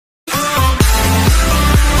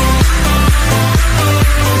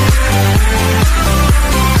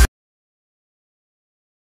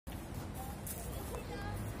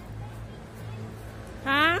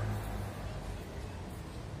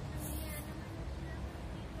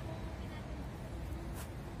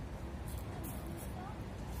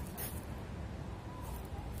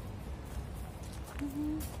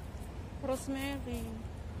rosemary.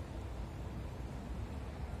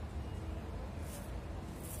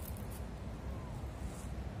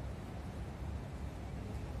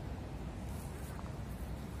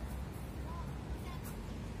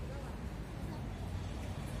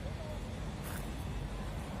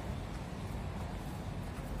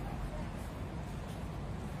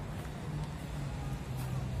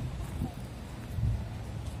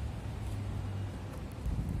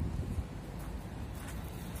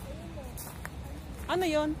 Ano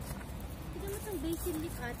yon? Tignan mo itong basil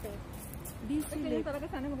leaf ate. Basil leaf. Talaga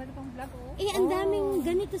sana maganda pang vlog, oh. Eh, ang daming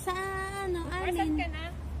ganito sa ano, Saan ka amin. na?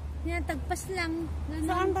 Tinatagpas lang. Ganun.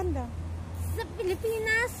 Saan banda? Sa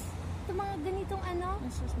Pilipinas. Ito mga ganitong ano.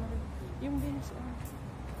 Jesus Maria. Yung beans.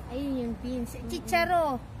 Ayun yung beans.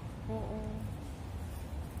 Chicharo. Oo.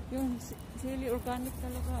 Yung sili organic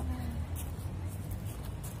talaga.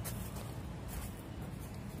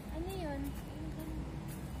 Ano yun?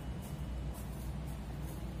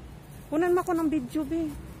 Kunan mo ako ng video,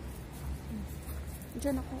 be.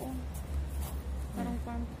 Diyan ako, oh. Parang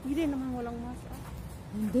farm. Hindi naman walang mas, ah.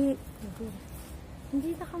 Hindi.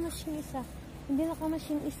 Hindi nakamas yung isa. Hindi nakamas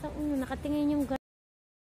yung isa. Nakatingin yung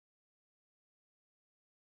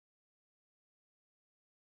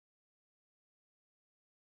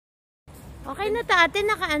okay na ta ate,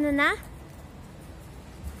 nakaano na?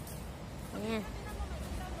 Ayan.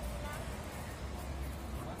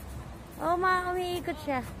 Oh, umiikot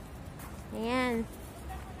siya. Ayan.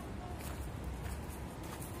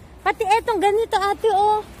 Pati etong ganito ate,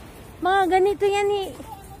 oh. Mga ganito yan eh. Mainit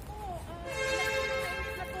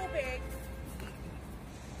na tubig.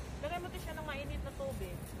 Lagay mo siya ng mainit na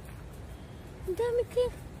tubig. Ang dami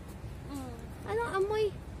kayo. Anong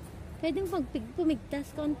amoy? Pwedeng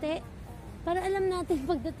pumigtas konti. Para alam natin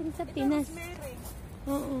pagdating sa Pinas. Rosemary.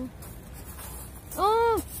 Oo.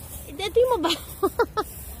 Oh, ito mo ba?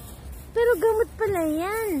 Pero gamot pala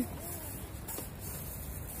yan.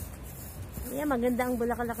 Yeah, maganda ang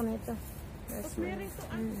bulaklak na ito. Rosemary ito,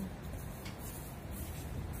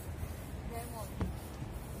 Lemon.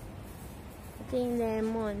 Ito yung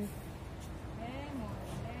lemon. Lemon.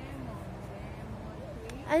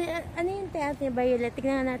 Ano yung ate violet?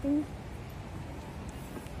 Tignan natin.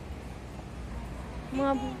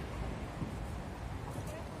 Mga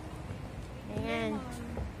ayan.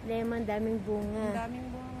 Lemon, daming bunga. Ang daming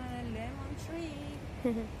bunga ng lemon tree.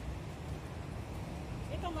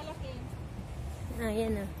 Ito malaki.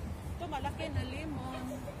 Ayan o. Ito malaki na lemon.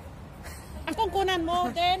 Ang kukunan mo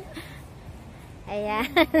din. Ayan.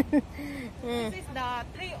 This is the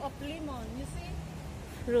tree of lemon. You see?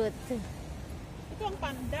 Fruit. Ito ang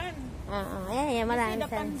pandan. Oo. Ayan, marami You see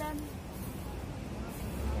the pandan?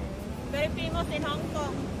 Very famous in Hong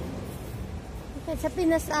Kong. Okay, sa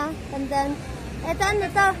Pinas pandan. Ito ano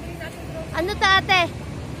to? Ano to ate?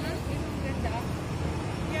 Ganda.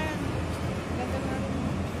 Yan. Ganda na rin.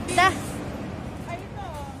 Da. Ay, ito.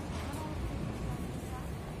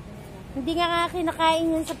 Hindi nga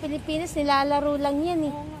kinakain yan sa Pilipinas. Nilalaro lang yan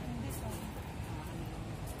eh. Oo nga, hindi ko.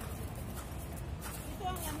 Ito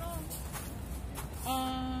ang ano.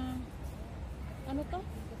 Ano to?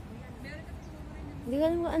 Hindi ko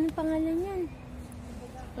alam kung anong pangalan yan.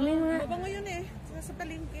 May mga... Mabango yun eh. Sa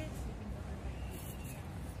palengke.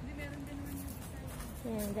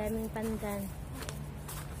 Ayan, daming pandan.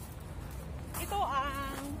 Ito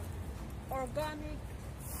ang organic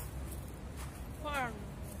farm.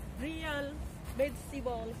 Real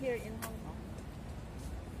vegetable here in Hong Kong.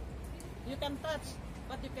 You can touch,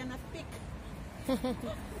 but you cannot pick.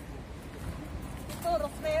 Ito,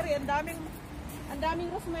 rosemary. Ang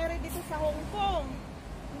daming rosemary dito sa Hong Kong.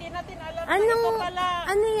 Hindi natin alam na ito pala.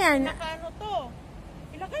 Ano yan? Ano to?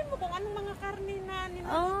 Ilagay mo kung anong mga karne na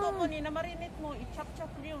niluto mo, ninamarinate mo,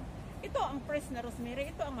 i-chop-chop nyo. Ito ang fresh na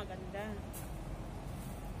rosemary. Ito ang maganda.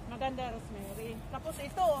 Maganda rosemary. Tapos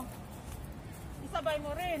ito, isabay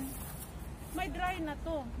mo rin. May dry na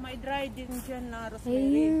to. May dry din dyan na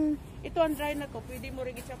rosemary. Ayun. Ito ang dry na to. Pwede mo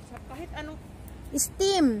rin i-chop-chop. Kahit anong...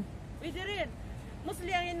 Steam. Pwede rin.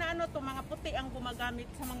 Mostly ang inaano to, mga puti ang gumagamit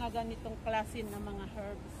sa mga ganitong klase na mga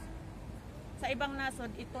herbs. Sa ibang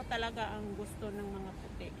nasod, ito talaga ang gusto ng mga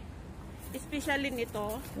puti. Especially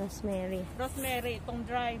nito, Rosemary. rosemary, itong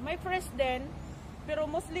dry. May fresh din, pero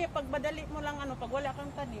mostly pag madali mo lang pag wala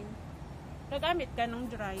kang tanim, gagamit ka ng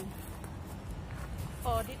dry.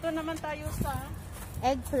 O, dito naman tayo sa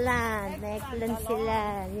Eggplant. May eggplant Eggplant, sila.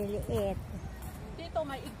 Liliit. dito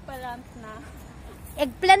may eggplant na.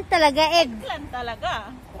 Eggplant talaga. Eggplant talaga.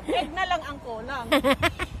 Egg na lang ang kulang.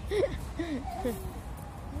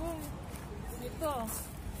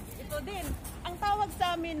 Ito din. Ang tawag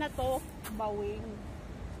sa amin na to, bawing.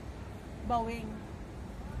 Bawing.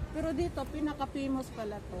 Pero dito, pinaka-famous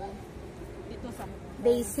pala to. Dito sa...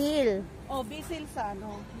 Basil. Oh, basil sa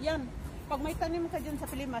ano. Yan. Pag may tanim ka dyan sa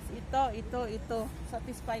Pilimas, ito.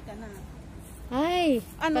 Satisfy ka na. Ay,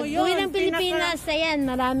 Ano pag yun? uwi ng Pilipinas, ayan,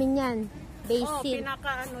 maraming yan. Oh, Basil.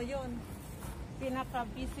 pinaka-ano yun.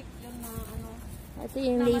 Pinaka-basic yun na ano. Ito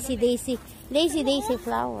yung lazy daisy. Lazy daisy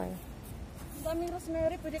flower. Ang daming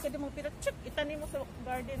rosemary, pwede ka din magpila. Chip, itanim mo sa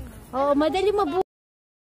garden mo. Oo, madali mabuhay.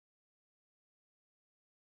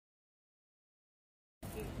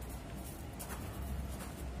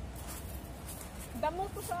 Damo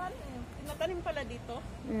to saan eh. Tinatanim pala dito.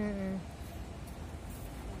 Mm.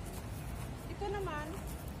 Ito naman,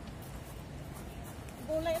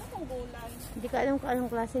 gulay. Ano kung gulay? Hindi ko alam kung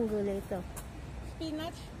anong klaseng gulay ito.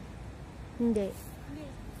 Spinach? Hindi. Hindi.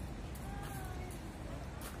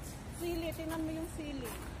 Sili, tingnan mo yung sili.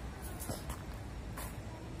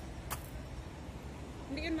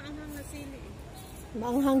 Hindi yan maanghang na sili eh.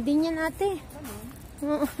 Maanghang din yan, ate. Ano?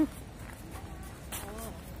 Oo. Oh.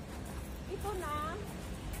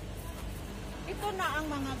 Ito na ang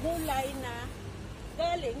mga gulay na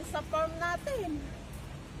galing sa farm natin.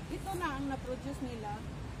 Ito na ang na-produce nila.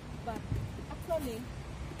 But actually,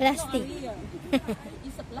 Plastic. no, real.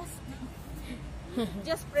 It's a plastic.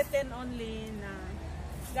 Just pretend only na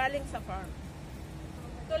galing sa farm.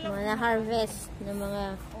 Ito lang Mga harvest ng mga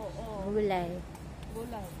gulay.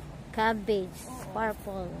 gulay. Cabbage,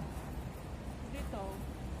 purple. Dito,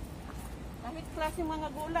 kahit klaseng mga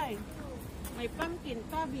gulay. May pumpkin,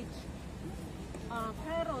 cabbage,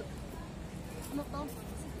 carrot, ano to?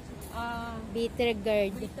 Bitter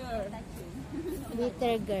gourd. Bitter.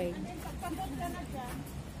 Bitter gourd. Pagpagod ka na dyan,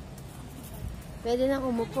 Pwede nang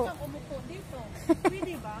pwede umupo. kang umupo dito.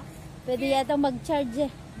 Pwede ba? Pwede yata mag-charge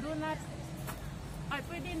eh. Do not,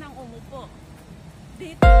 pwede nang umupo.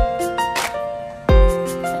 Dito.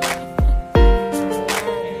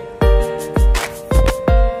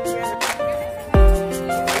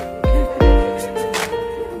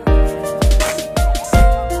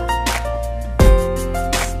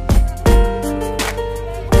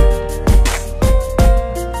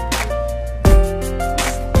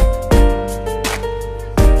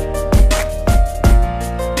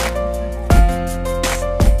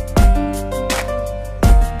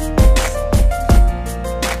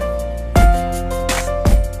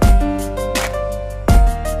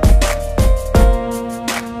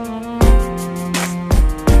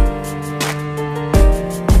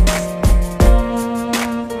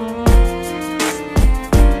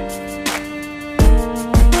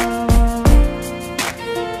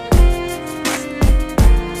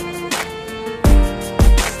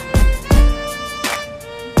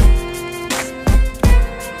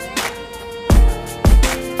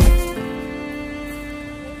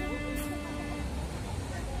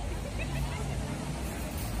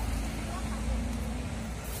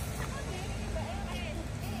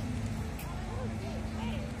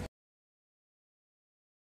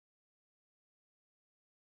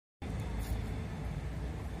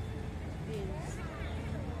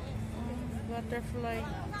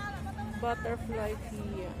 Butterfly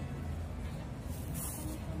pea.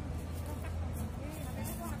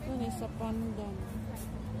 Ano sa pandan?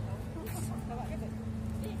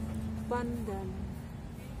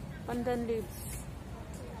 Pandan leaves.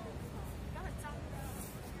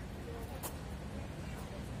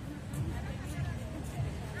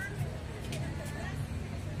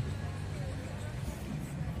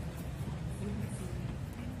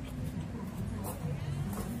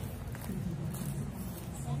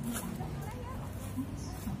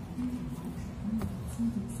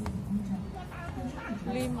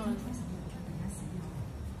 Lemon.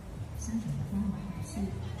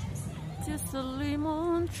 Just a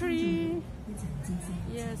lemon tree.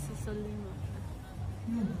 Yes, it's a lemon.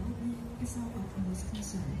 Is our utmost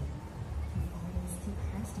concern. We always keep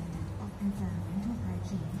high standard of environmental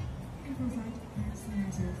hygiene and provide hand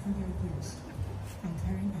sanitizer for their use.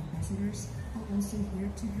 Uncaring ambassadors are also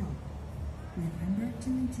here to help. Remember to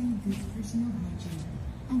maintain good personal hygiene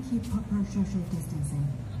and keep proper social distancing.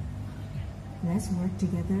 Let's work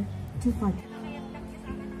together to fight.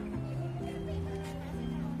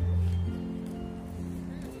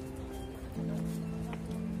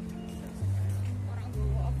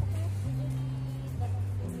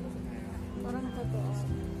 Parang totoo.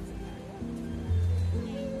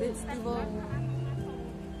 Festival.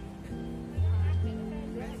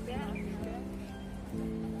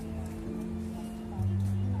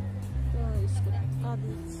 Guys,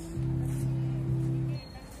 cabbage.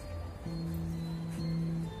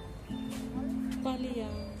 Palia.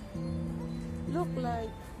 Look like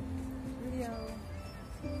real.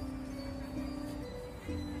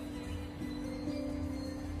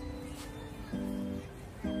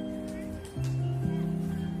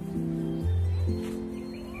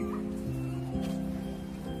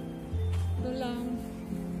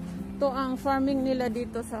 ang farming nila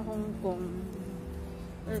dito sa Hong Kong.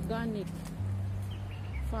 Organic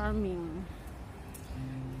farming.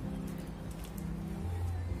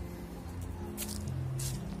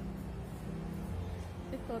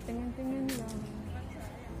 Ito, tingin-tingin lang.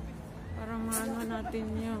 Para maano natin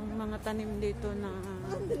yung mga tanim dito na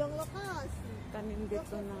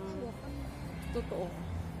totoo.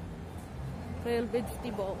 Real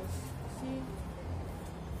vegetables. See?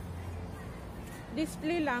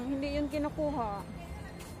 Display lang, hindi yun kinukuha.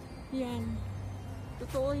 Yan.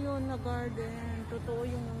 Totoo yun na garden. Totoo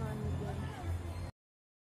yung mga